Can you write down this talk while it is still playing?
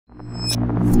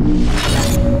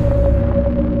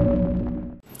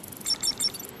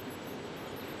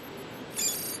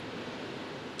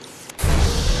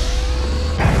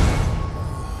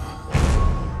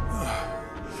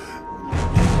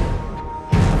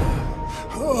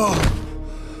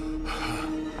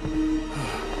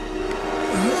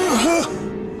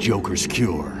Joker's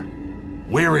cure.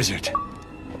 Where is it?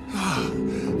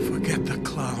 Forget the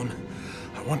clown.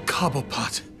 I want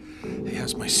Cobblepot. He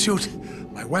has my suit,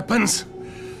 my weapons.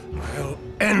 I'll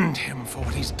end him for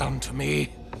what he's done to me.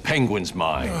 Penguin's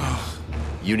mine.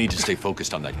 You need to stay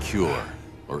focused on that cure,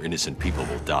 or innocent people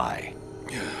will die.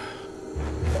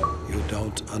 You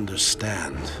don't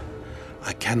understand.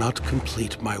 I cannot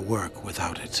complete my work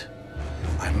without it.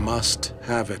 I must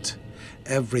have it.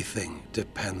 Everything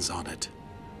depends on it.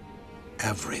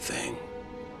 Everything.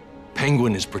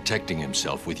 Penguin is protecting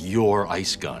himself with your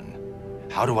ice gun.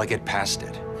 How do I get past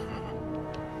it?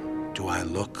 Do I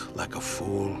look like a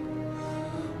fool?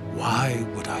 Why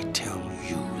would I tell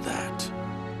you that?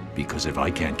 Because if I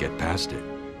can't get past it,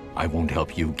 I won't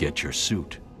help you get your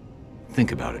suit.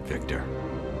 Think about it, Victor.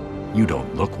 You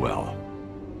don't look well.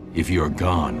 If you're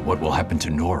gone, what will happen to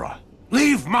Nora?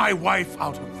 Leave my wife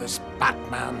out of this,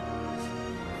 Batman.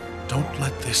 Don't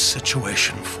let this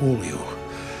situation fool you.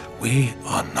 We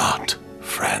are not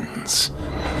friends.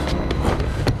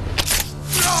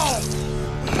 No!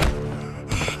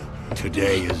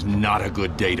 Today is not a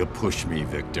good day to push me,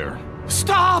 Victor.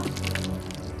 Stop!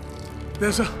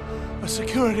 There's a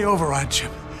security override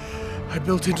chip I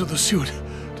built into the suit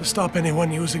to stop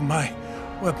anyone using my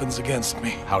weapons against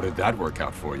me. How did that work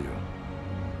out for you?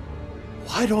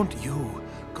 Why don't you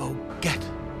go get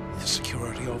the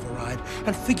security override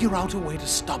and figure out a way to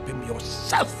stop him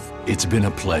yourself? It's been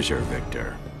a pleasure,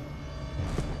 Victor.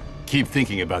 Keep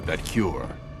thinking about that cure.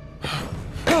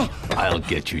 I'll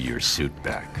get you your suit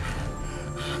back.